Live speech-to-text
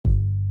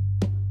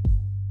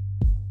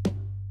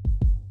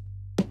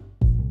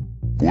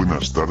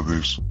buenas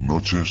tardes,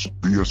 noches,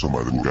 días o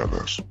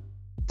madrugadas.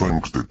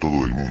 Punks de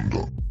todo el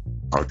mundo.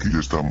 Aquí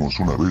estamos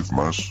una vez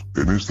más,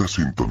 en esta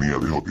sintonía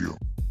de odio.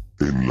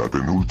 En la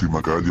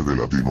penúltima calle de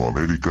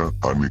Latinoamérica,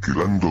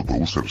 aniquilando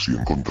posers y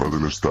en contra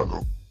del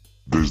Estado.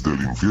 Desde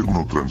el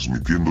infierno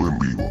transmitiendo en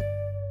vivo.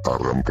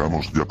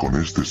 Arrancamos ya con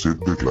este set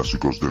de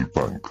clásicos del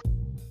punk.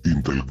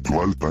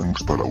 Intelectual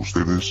punks para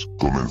ustedes,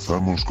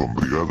 comenzamos con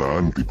Brigada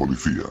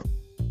Antipolicía.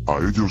 A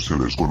ellos se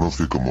les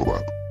conoce como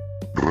BAP.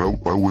 Raw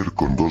Power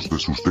con dos de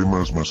sus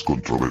temas más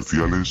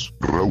controversiales,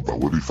 Raw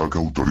Power y Fuck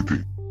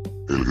Authority.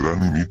 El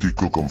gran y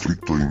mítico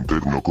conflicto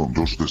interno con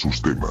dos de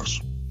sus temas.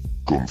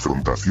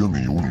 Confrontación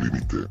y un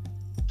límite.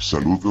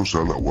 Saludos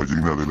a la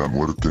guayina de la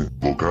muerte,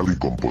 vocal y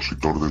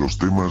compositor de los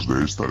temas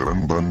de esta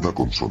gran banda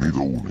con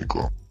sonido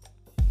único.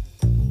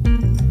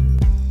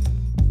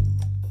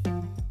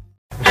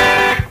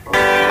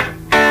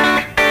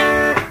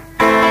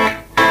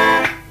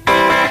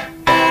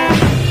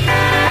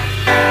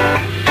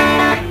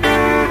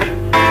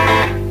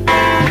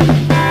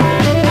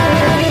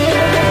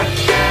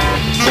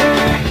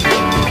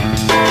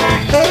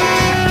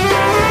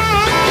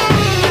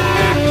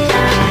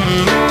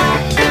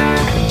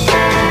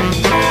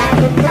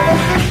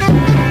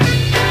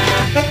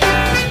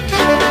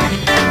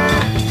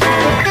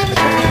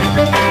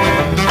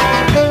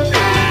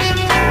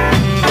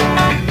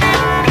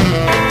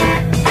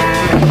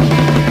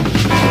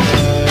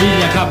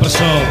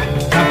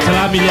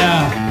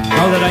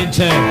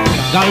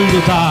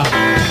 Galduta,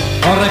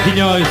 horrek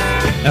inoiz,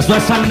 ez du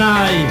esan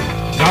nahi,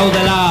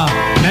 gaudela,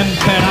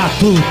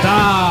 menperatuta.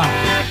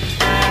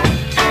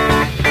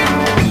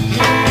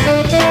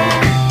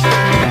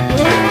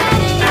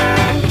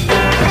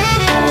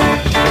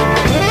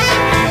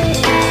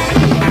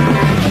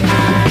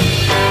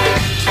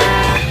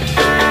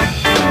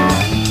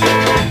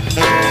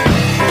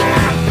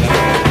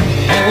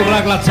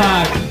 Egurrak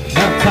latzak,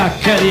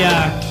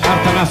 gertzakeriak,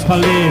 hartan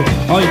aspaldi,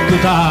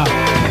 oituta.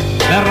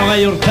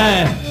 40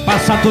 urte,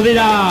 pasatu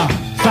dira,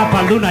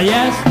 zapaldu nahi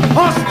ez,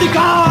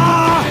 ostika!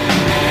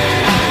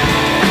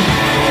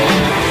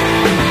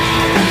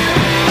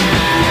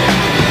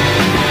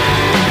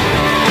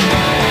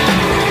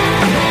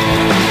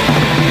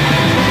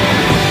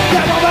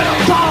 Deno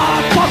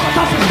denontzat,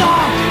 posatasuna,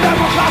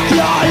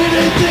 demokrazia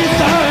iritsi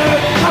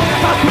zen,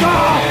 askatasuna,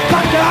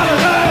 parkean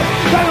ere,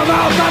 deno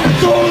behotan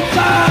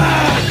entzuntzen!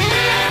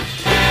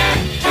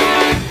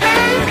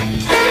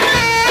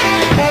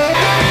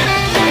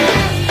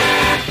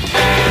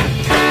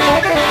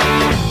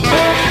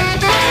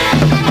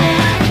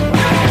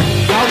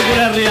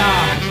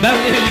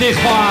 Berdin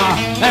dijoa,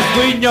 ez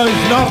du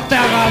inoiz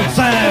nortea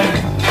galtzen.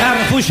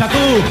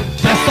 Errefuxatu,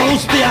 presto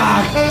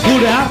guztiak,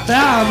 gure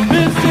artean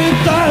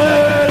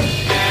bizitzen.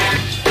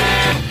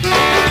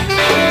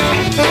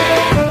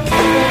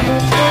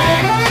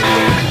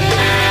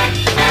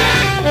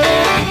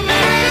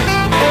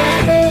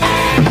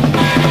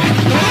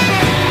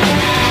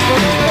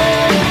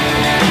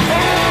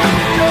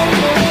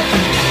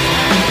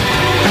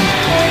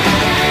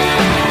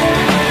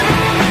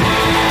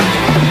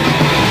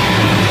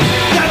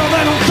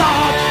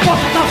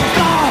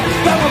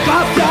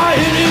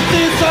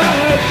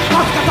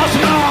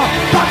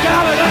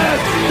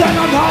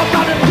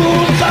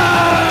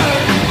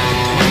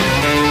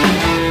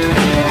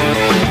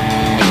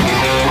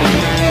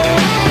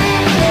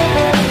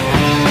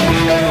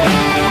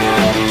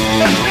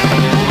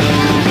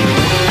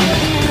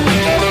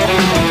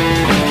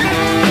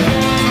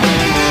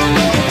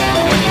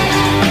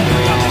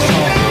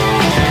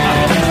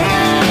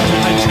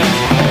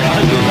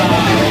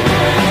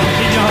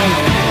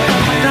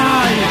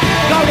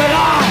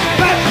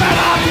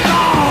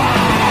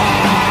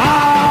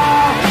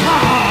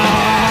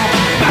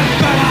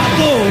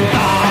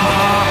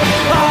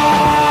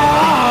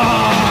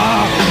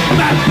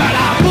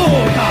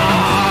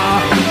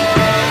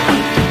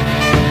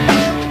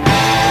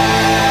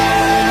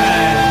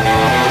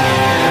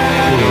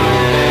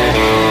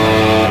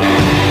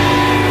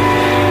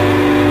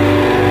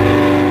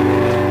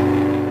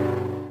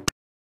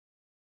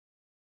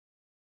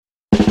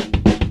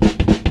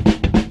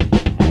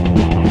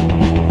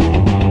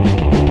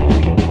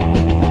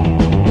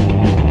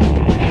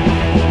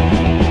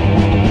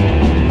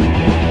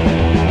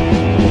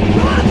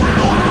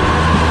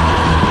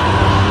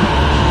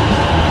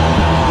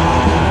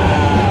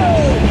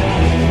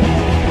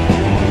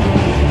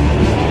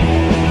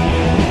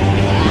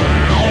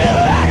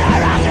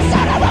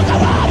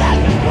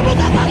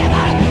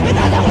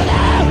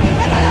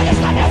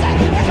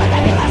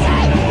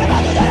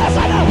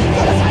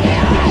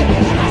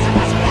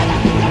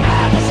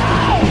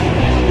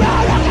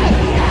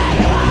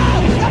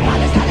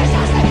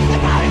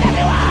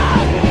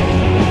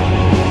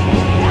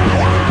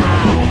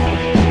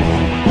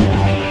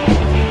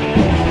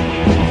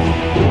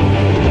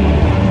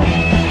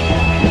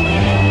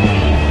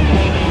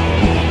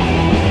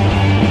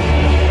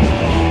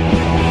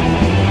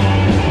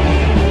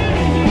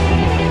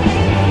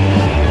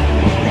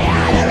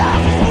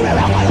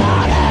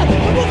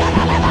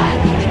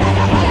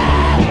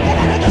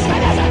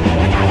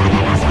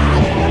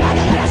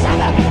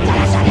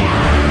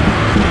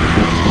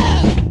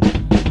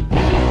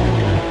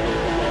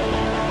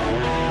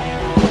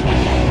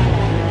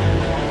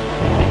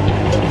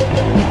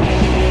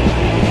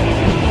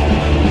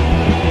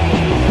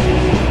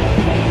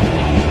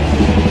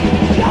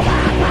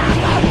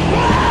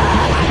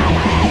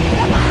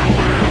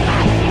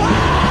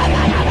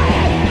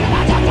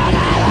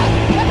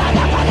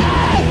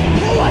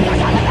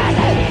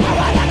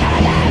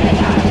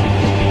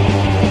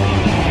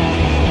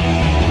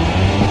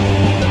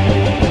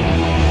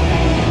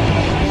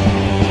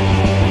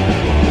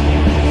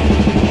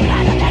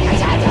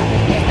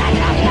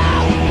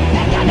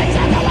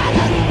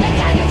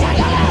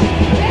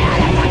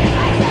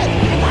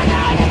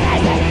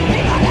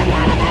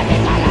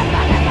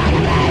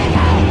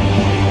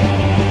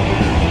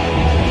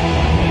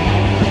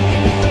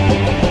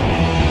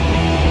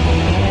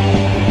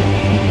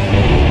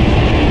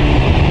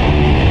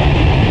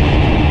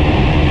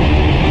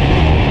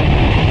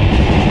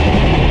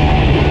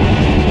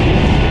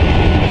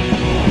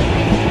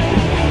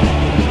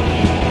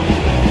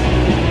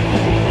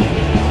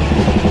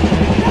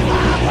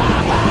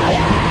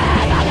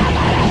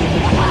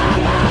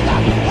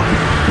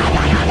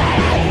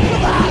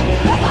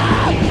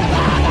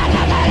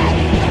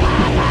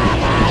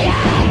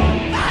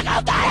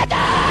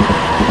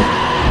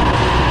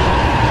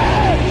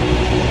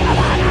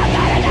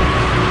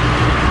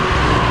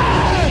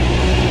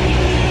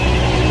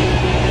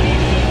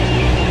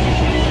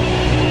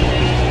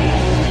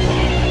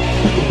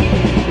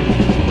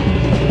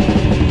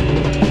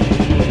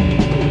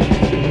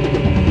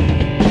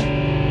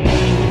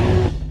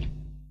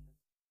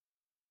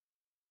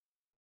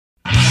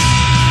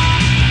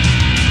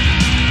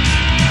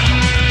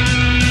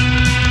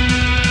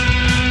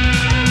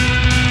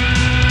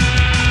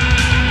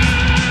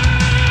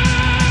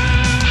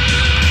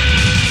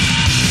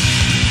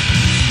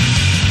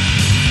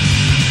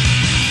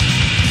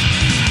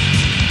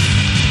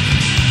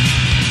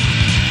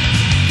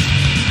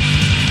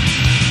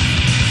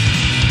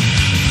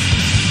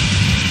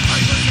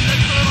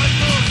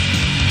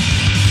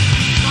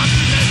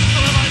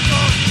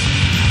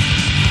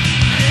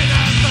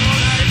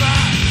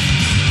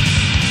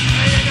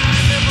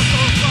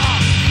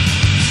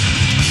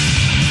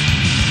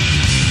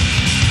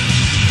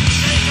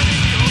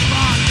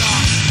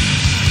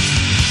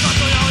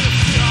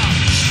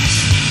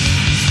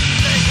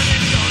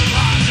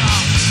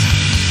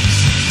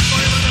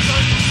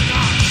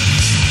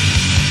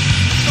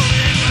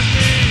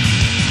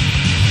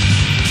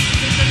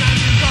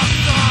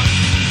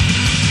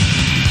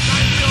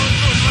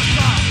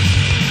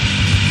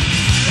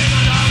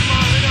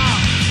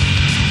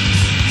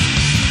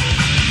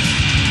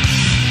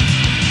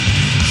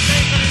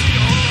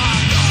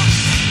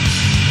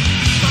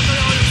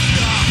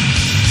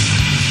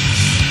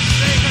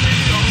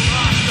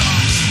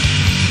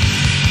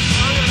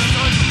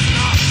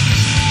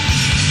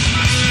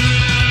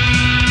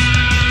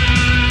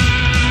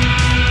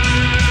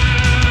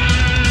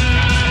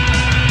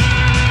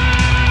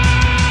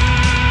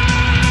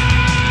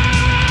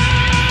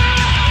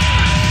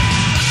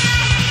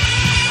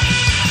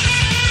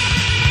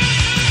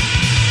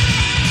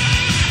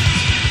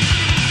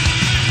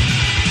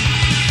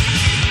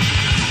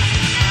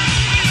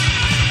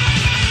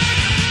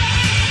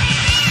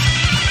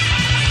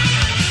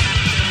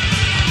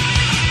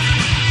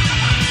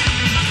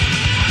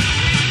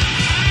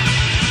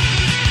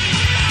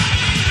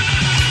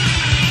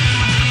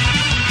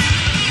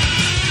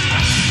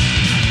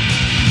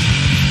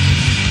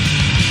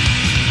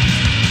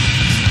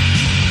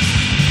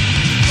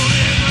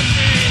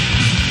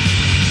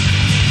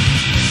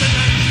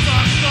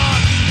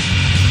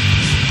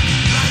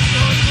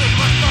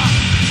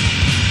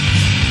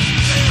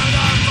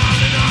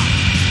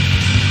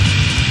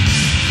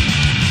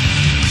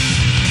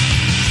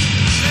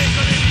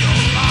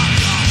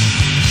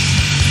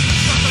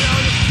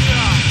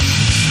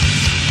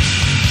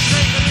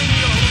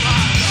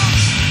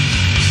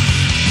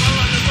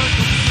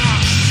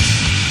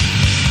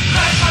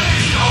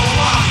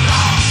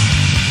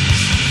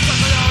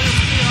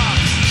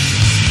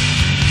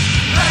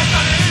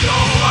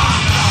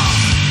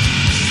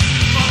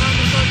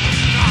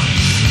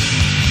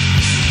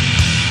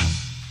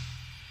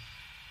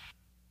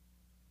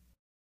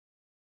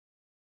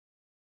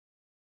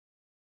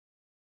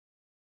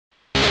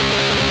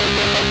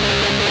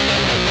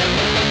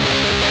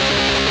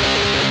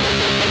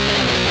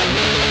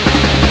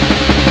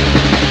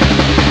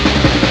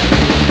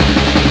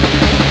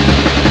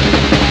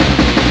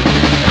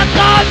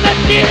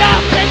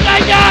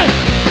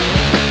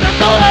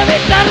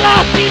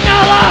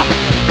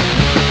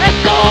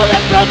 de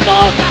pronto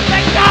se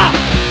afecta.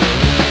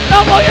 No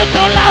voy a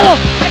otro lado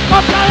en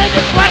contra de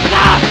mi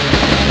fuerza.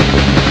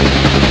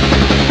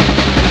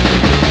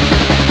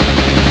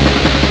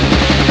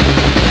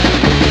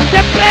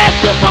 Siempre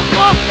tus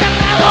ojos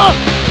cerrados.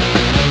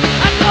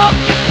 Haz lo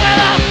que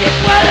puedas si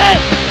puedes.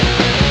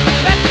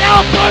 Vete a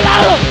otro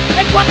lado,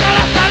 encuentra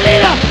la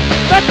salida.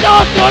 Vete a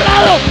otro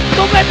lado,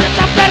 tu mente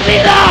está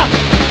perdida.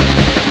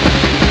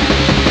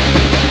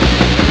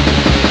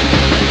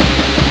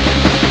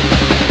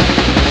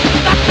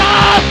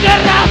 Tantas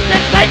guerras te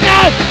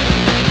enseñan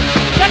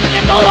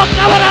que todo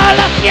acabará en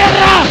la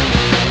tierra.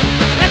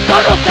 Esto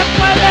no se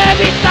puede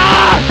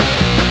evitar,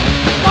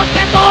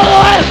 porque todo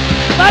es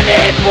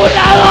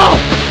manipulado.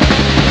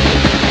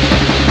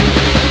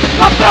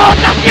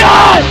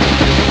 ¡Confrontación!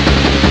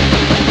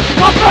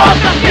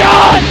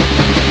 ¡Confrontación!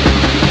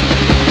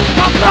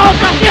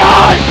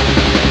 ¡Confrontación!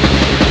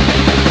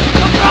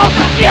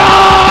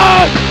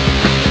 ¡Confrontación!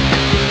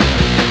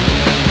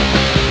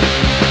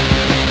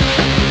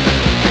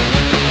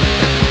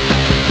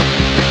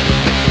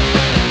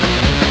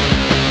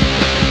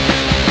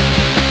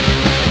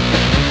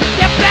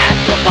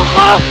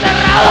 Ojos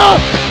cerrados,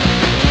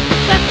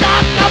 se está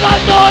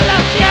acabando la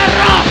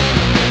tierra.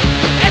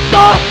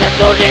 Entonces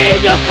tu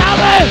niño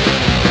sabe,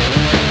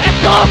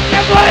 estos que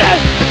mueren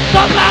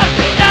son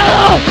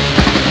marginados.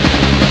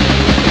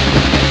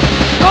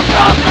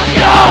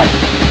 ¡Confrontación!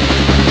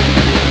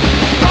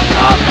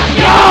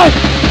 ¡Confrontación!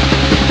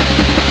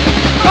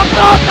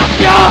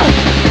 ¡Confrontación!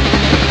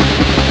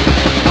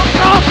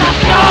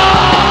 ¡Confrontación!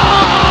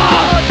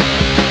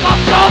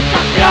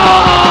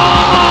 ¡Confrontación!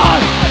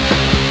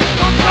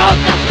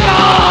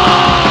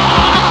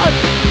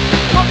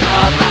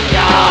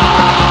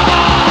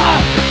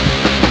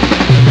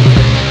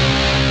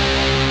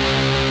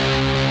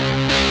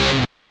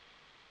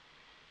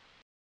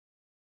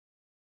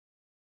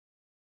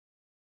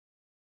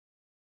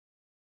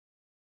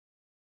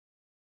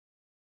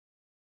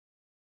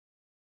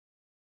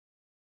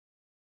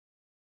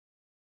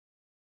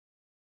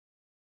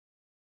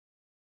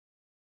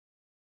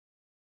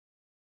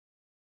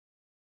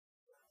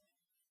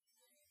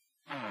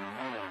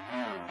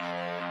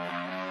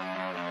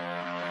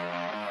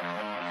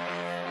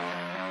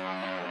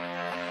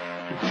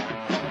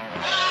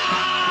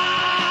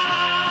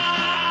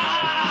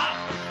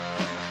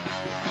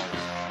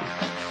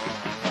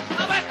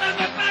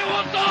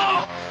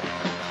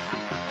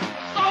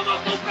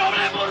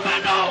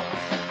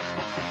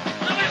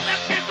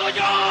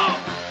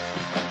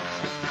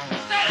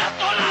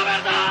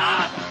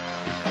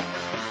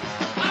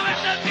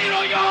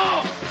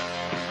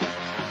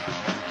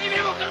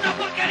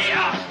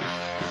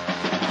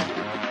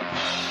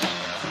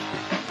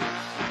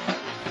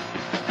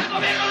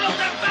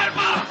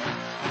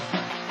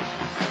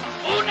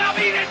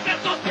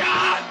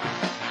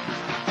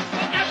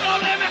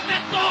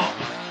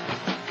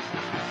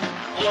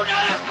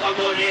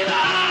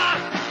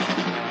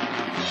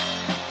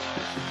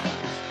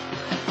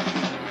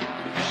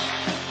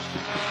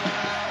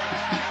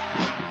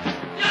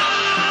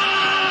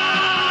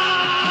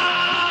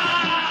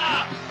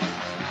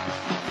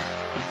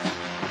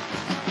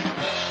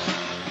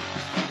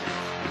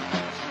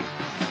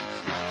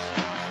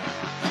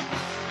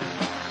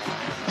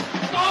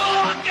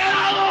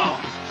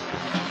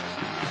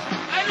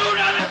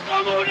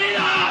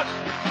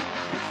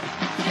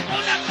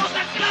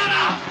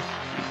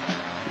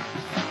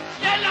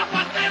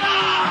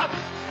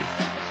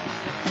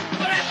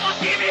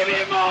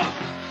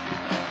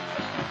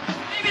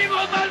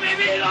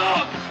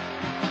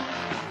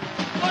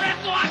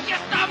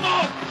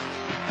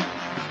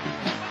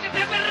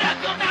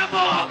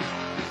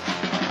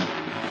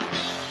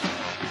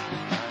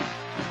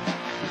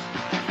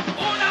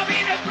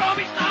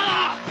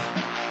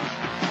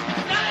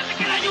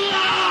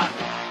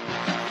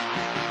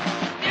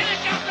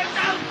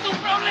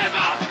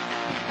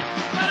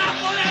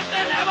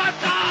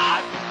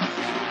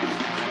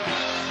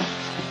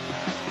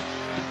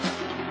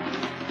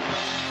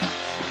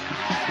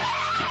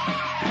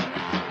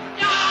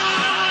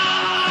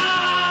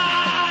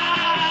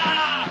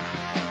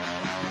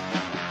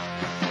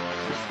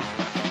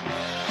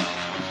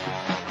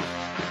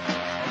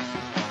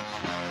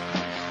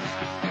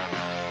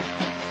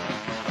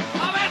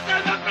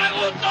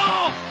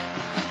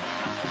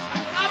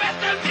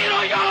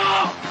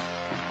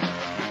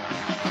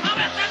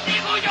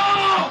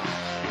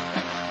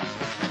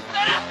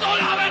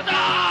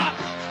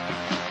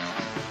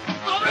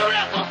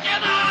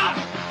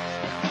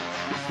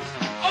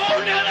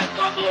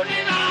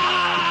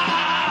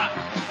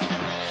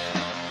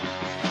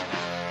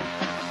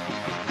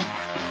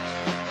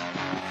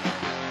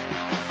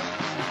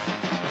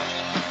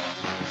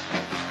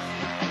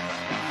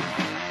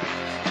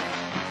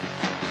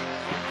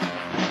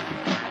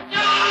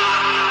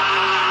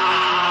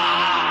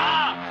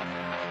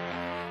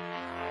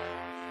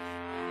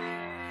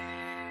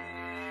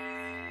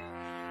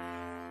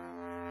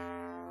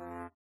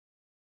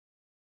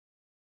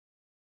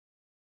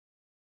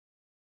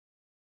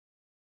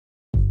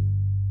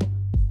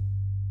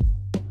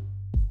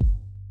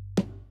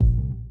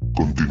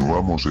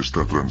 Continuamos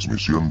esta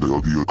transmisión de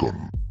odio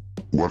con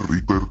War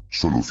Reaper,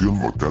 Solución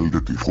Mortal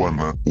de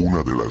Tijuana,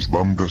 una de las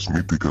bandas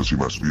míticas y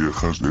más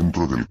viejas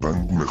dentro del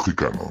punk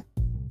mexicano.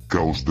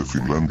 Caos de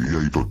Finlandia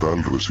y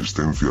Total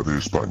Resistencia de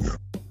España.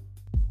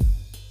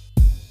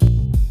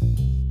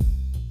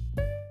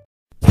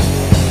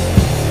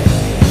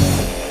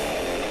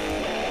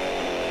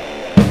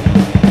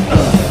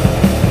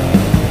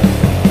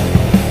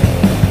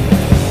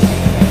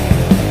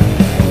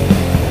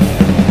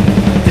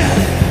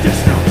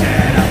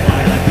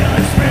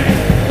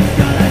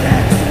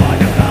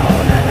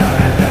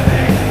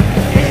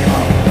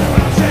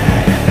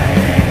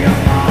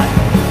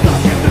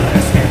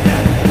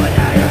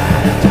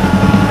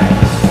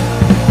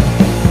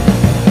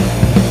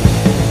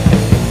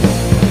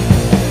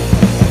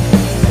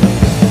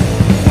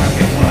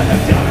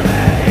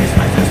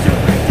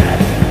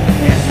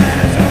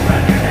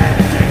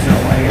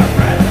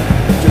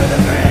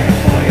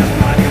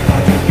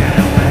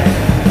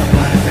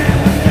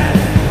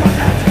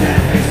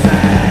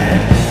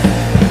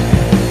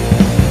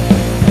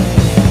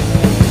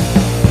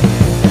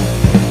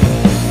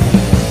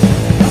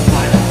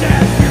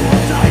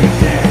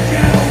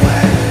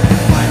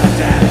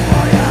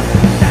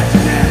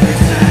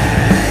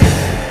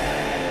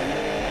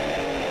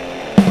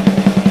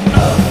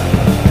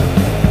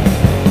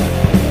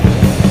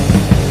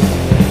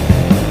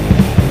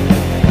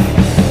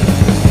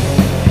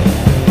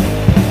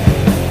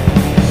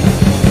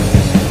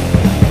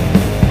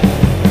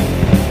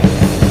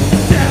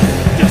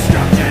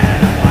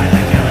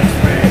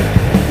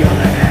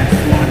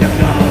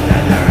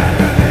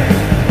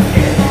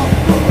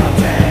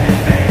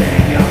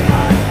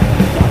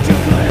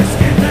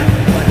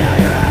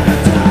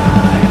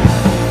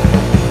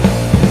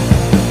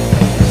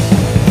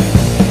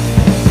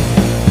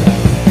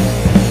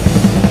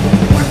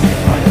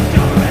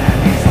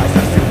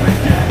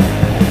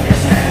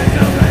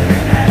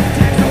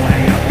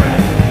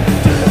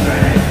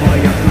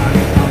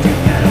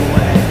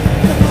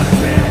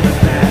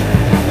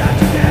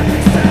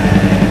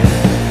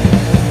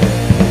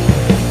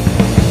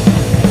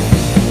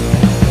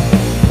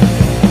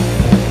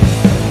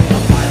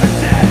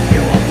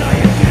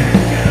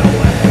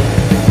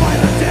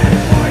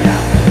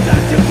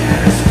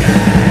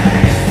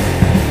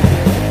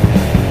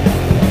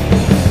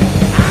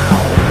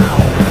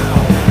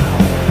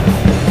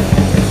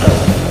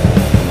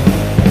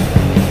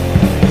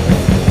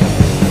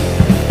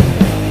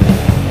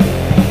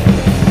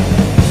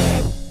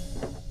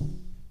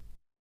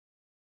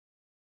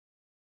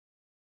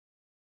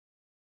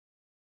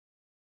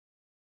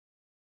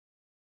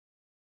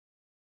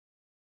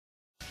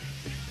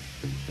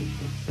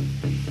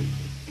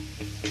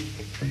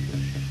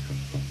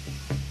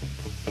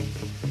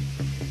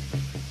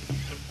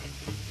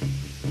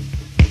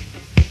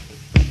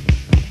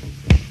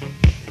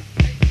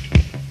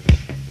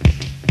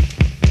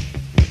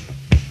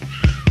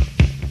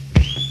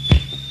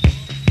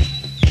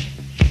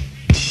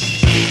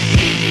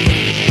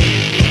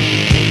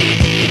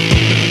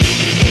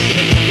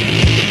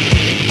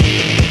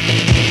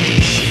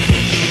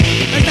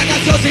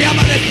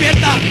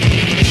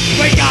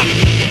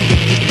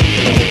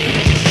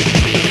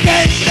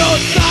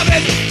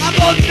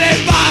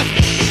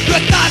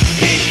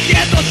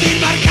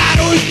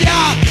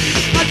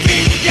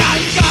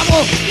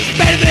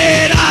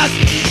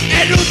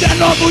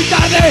 Muy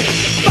tarde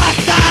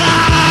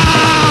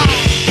pasará.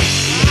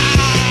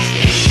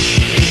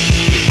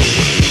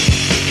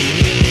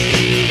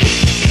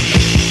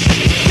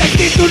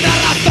 Existe una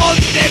razón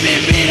de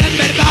vivir en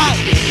verdad.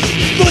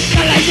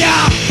 Búscala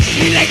ya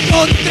y la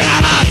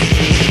encontrarás.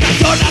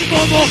 Personas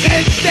como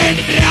gente en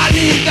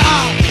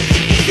realidad.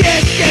 Si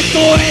es que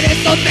tú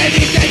eres o te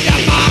dices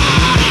llamar.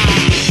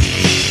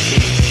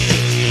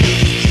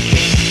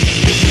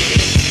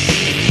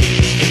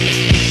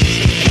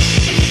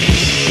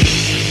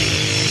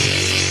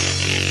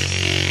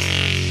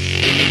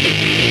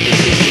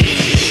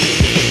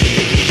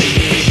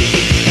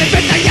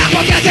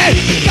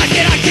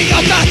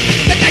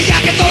 Vete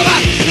ya que todo va,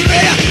 no me voy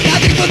a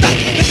disfrutar.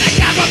 Vete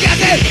ya lo que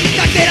hacer,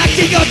 cartera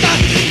chingota.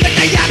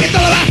 Vete ya que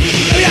todo va,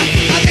 no voy a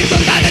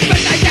disfrutar.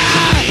 Despierta ya,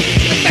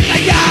 despierta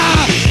ya,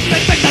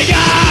 despierta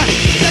ya,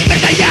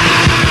 despierta ya.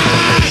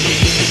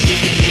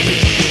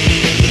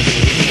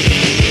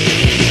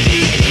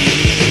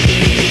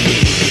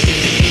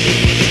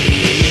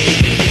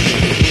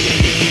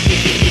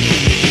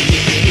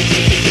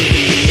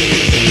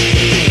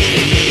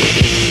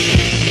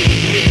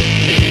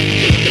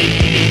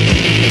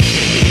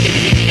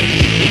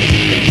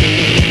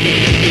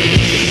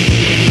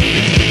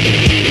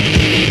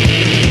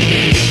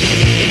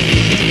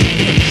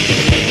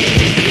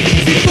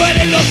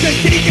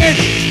 Exigen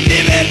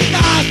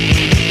libertad,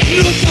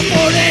 lucha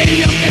por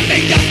ello aunque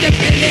tengas que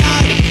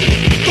pelear.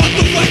 Con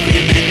tu fuerza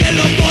y mente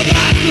lo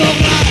podrás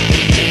lograr.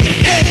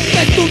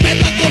 Esta es tu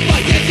meta, con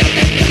paciencia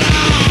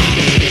tendrás.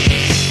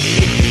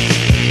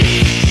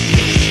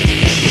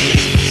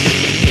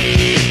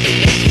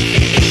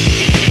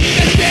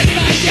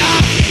 Despierta ya,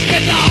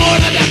 es la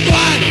hora de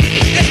actuar.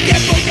 Es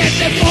tiempo que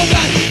te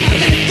pongas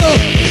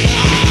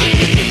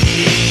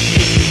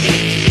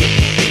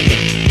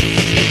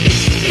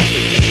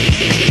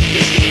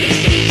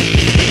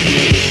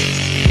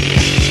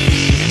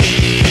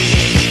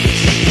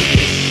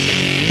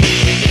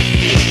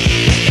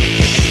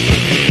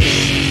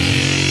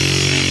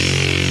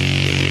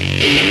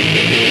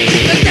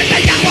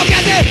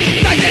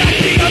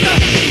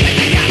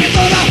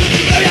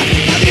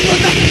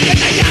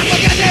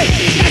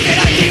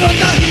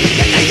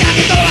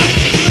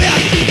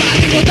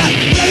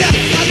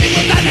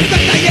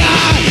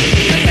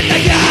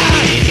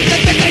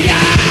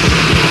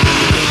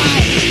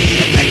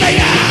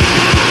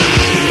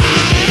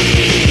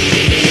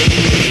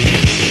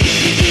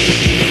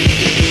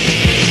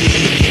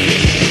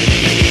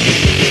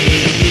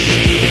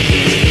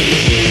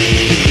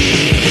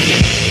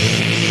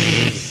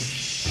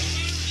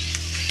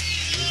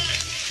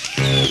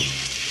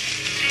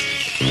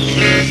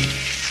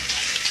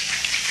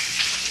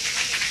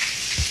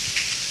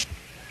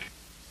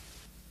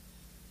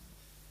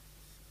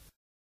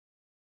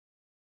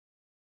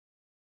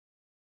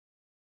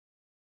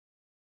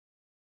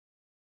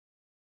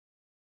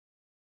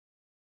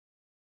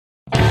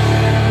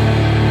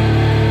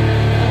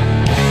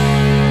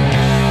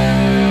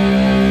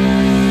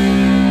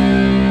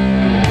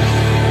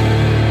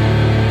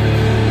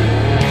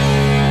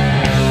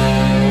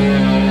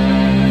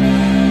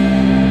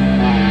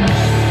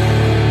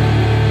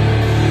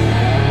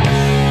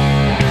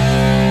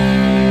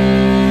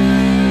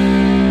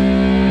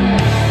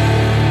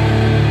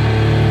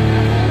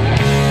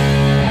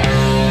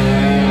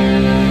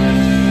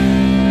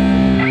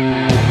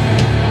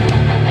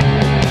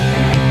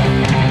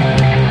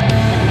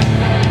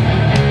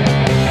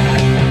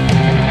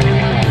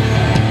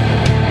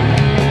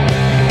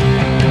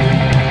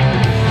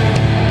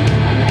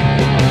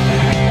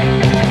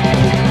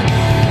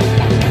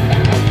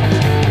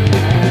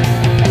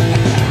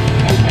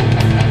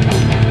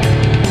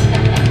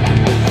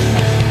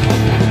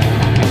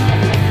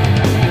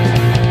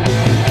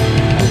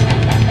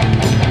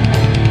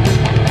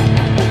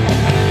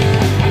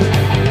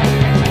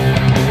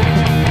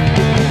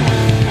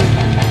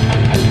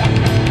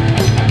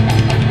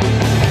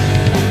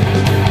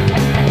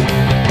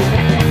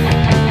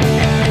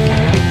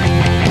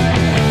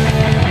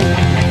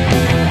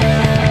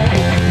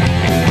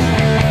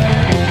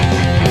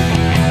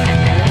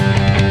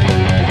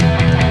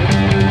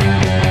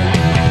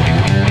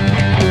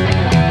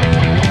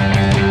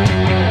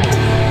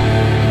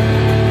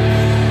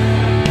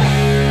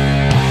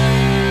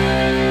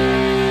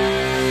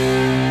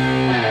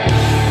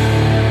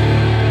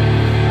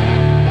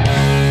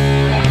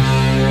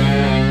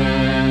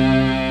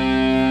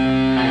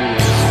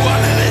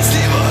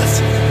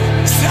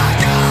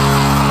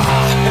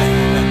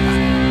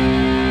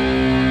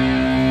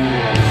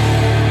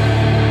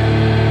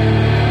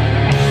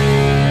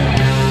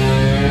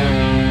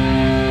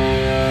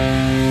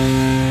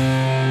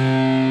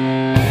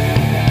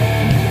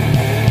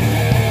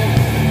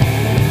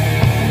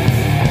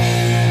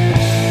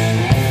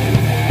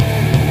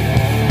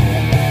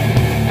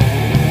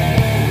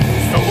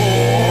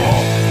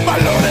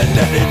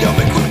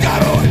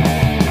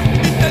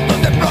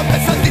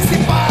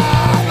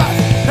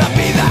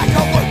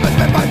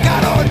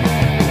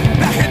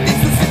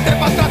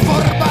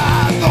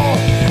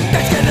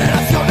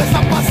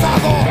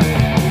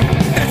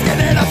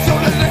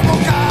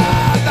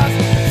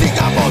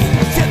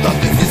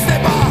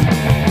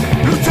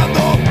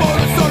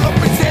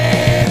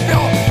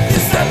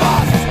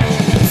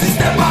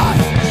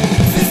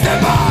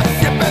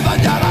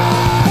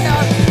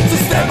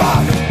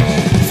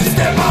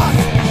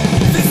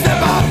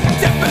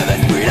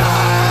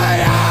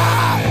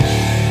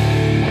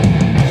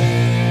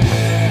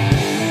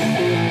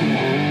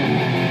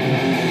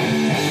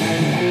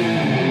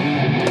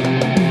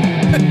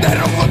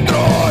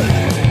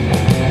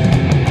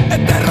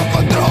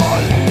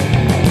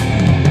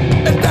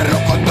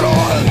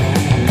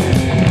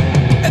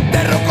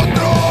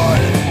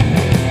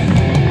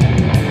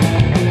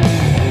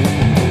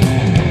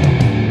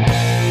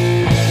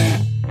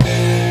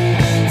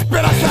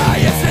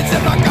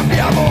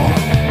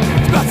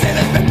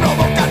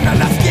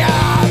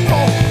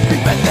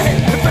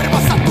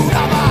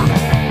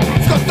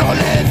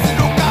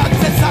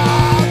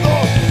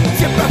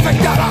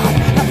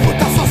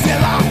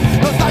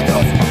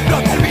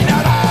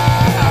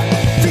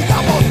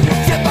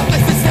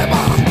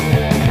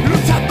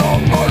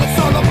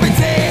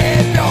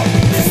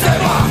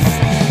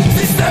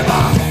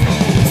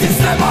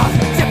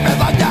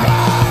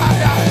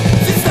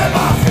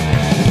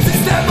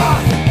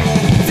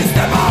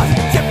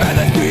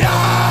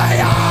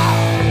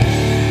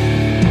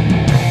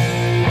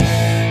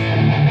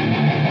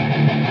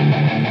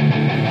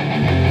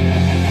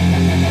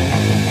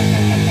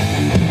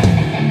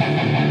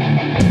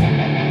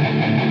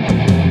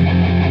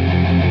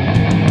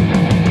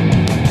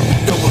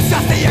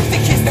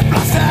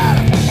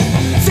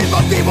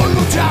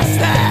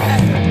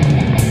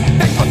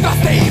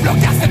lo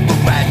que hace tu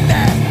mente.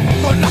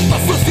 Con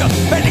actos sucios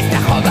veniste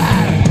a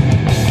joder.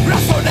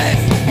 Razones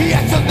y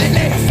hechos de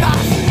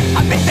listas,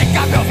 admite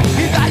cambios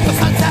y daños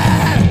al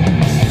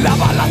ser. La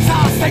balanza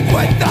se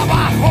encuentra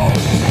abajo,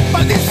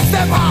 maldito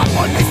sistema,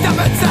 volviste a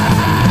vencer.